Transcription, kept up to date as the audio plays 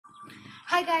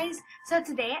Hi guys, so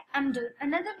today I'm doing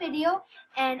another video,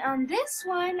 and on this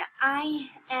one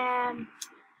I'm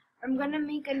gonna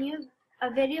make a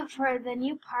video for the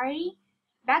new party,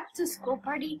 back to school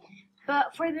party.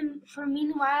 But for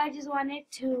meanwhile, I just wanted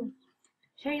to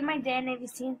show you my day, and if you've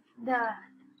seen my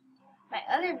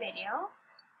other video,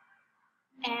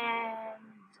 and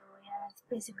yeah, that's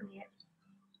basically it.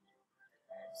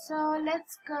 So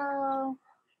let's go.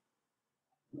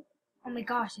 Oh my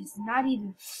gosh, it's not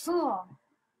even full.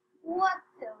 What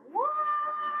the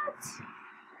what?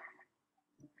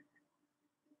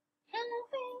 Hello,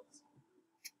 face.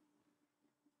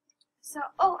 So,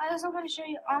 I also want to show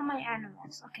you all my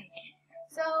animals. Okay,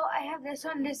 so I have this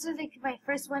one. This is like my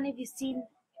first one. If you've seen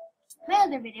my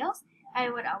other videos, I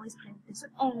would always play with this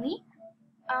one only.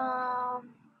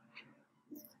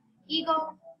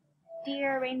 Eagle,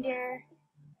 deer, reindeer,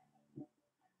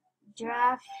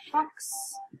 giraffe,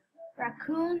 fox,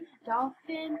 raccoon,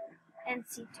 dolphin, and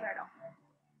sea turtle.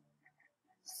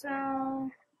 So,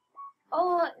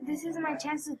 this is my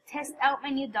chance to test out my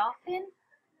new dolphin.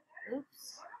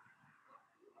 Oops.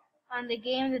 On the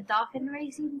game, the dolphin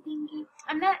racing thingy.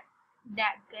 I'm not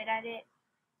that good at it.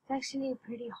 It's actually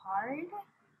pretty hard,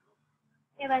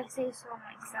 if I say so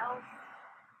myself.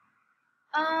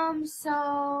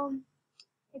 So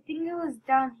I think it was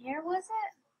down here, was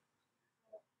it?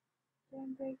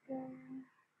 Dawnbreaker.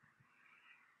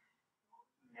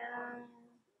 No.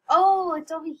 Oh,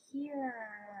 it's over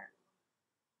here.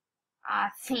 I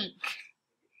think.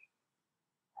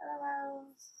 Hello.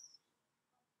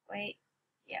 Wait.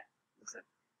 Yeah. Looks like.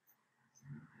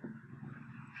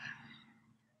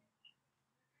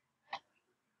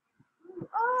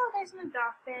 Oh, there's my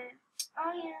dolphin.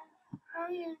 Oh yeah. Oh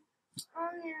yeah.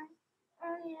 Oh yeah.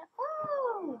 Oh yeah.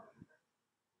 Oh!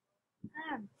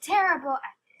 I'm terrible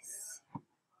at this.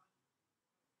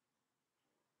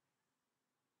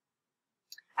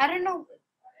 I don't know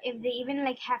if they even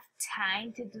like have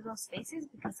time to do those faces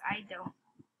because I don't.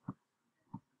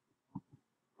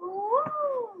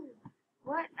 Ooh!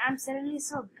 What? I'm suddenly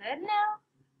so good now?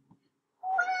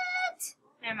 What?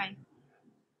 Never mind.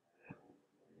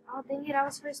 Oh, dang it, I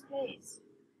was first place.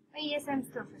 But yes, I'm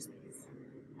still first place.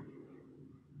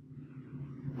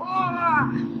 Oh!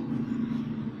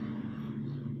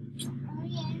 Oh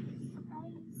yeah. Oh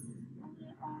yes. Oh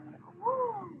yeah. Oh yeah.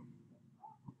 Ooh.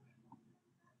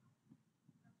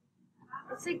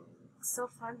 It's like so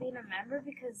fun being a member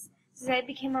because since I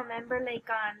became a member like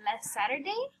on last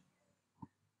Saturday,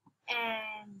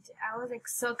 and I was like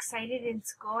so excited in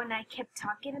school, and I kept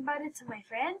talking about it to my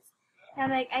friends. And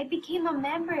I'm like, I became a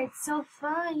member. It's so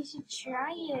fun. You should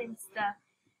try it and stuff.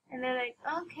 And they're like,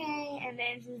 okay. And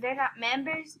then since they're not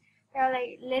members, they're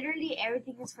like, literally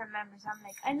everything is for members. I'm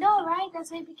like, I know, right?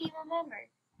 That's why I became a member.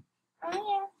 Oh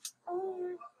yeah. Oh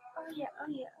yeah. Oh yeah. Oh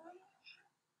yeah.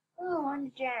 Oh, on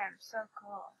the jam. So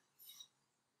cool.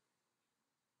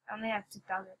 I only have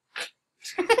 2,000.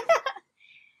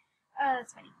 Oh,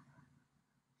 that's funny.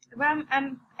 But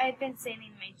I've been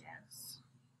saving my gems.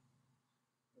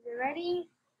 Is it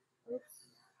ready? Oops.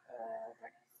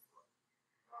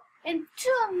 In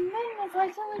 2 minutes, why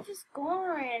can't we just go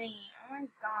already? Oh my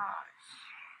gosh.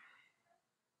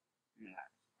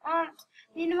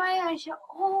 You know why I show?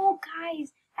 Oh,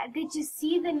 guys, did you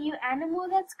see the new animal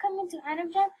that's coming to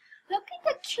Animal Jam? Look at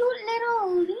the cute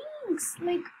little links.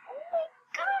 Like, oh my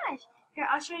gosh. Here,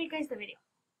 I'll show you guys the video.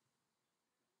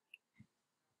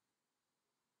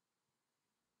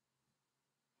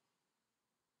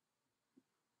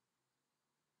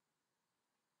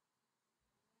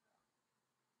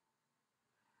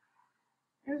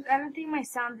 I don't think my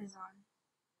sound is on.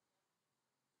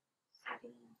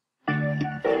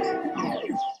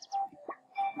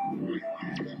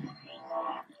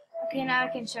 Okay, now I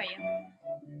can show you.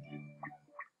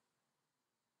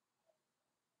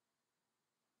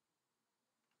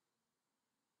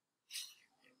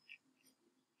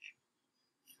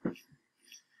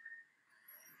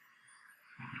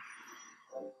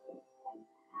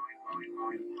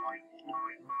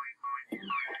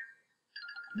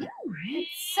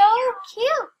 It's so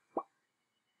cute.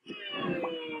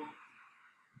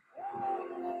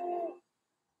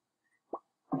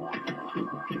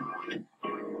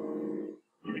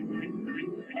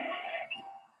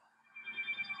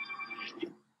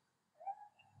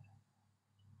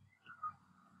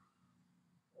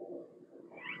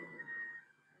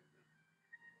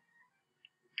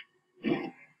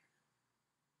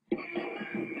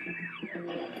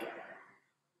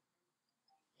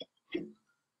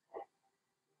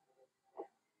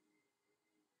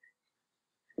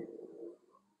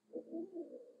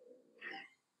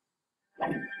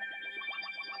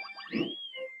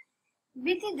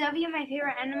 Apparently W, my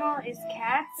favorite animal, is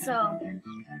cats, so...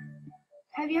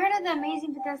 Have you heard of the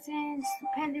Amazing Pedestrians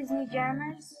Pandas New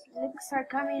Jammers? Looks are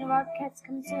coming, Wildcats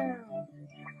come soon.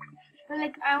 But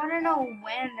like, I want to know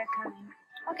when they're coming.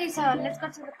 Okay, so let's go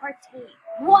to the party.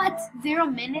 What? 0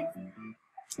 minutes?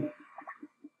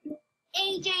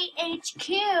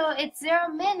 AJHQ, it's 0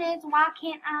 minutes. Why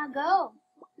can't I go?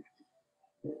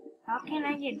 How can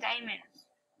I get diamonds?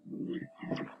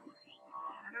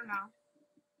 I don't know.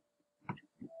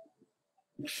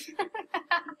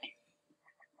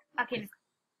 Okay, let's go.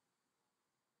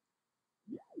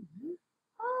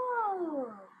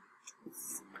 Oh,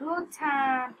 school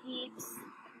time, peeps.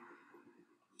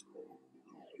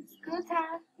 School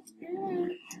time.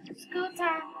 School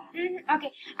time.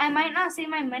 Okay, I might not save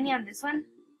my money on this one.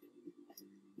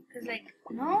 Cause like,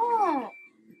 no.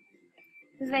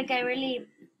 Cause like, I really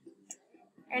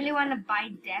want to buy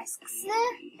desks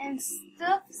and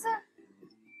stuff.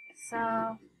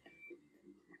 So,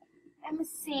 let me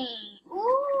see.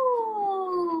 Ooh.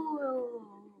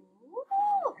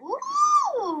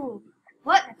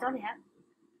 What? That's all we have.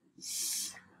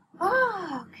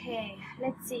 Oh, okay.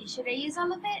 Let's see. Should I use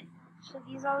all of it? Should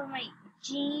I use all of my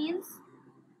jeans?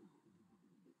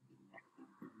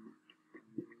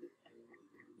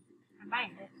 I'm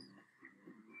buying this.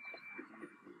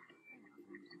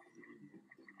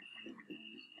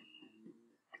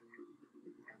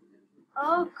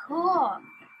 Oh, cool.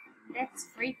 That's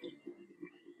freaky.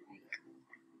 Like,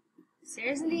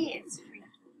 seriously, it's freaky.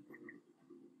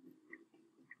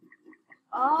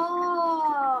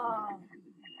 Oh,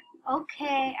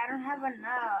 okay. I don't have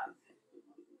enough.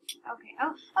 Okay.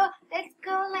 Oh, let's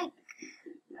go like,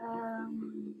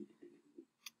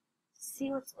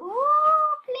 see what's. Ooh,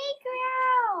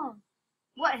 playground.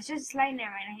 What? It's just sliding there,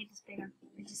 right? I hate this playground.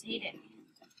 I just hate it.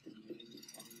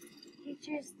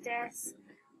 Teacher's desk.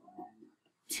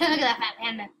 Look at that fat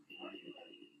panda.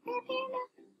 Fat panda.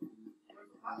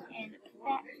 And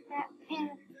fat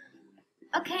panda.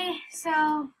 Okay,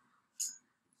 so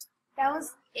that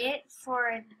was it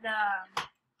for the.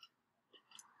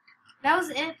 That was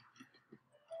it.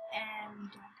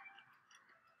 And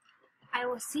I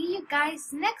will see you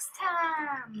guys next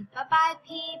time. Bye bye,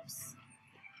 peeps.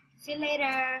 See you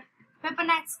later. Pepper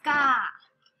Night Ska.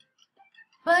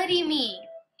 Buddy me.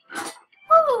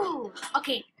 Woo!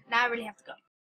 Okay, now I really have to go.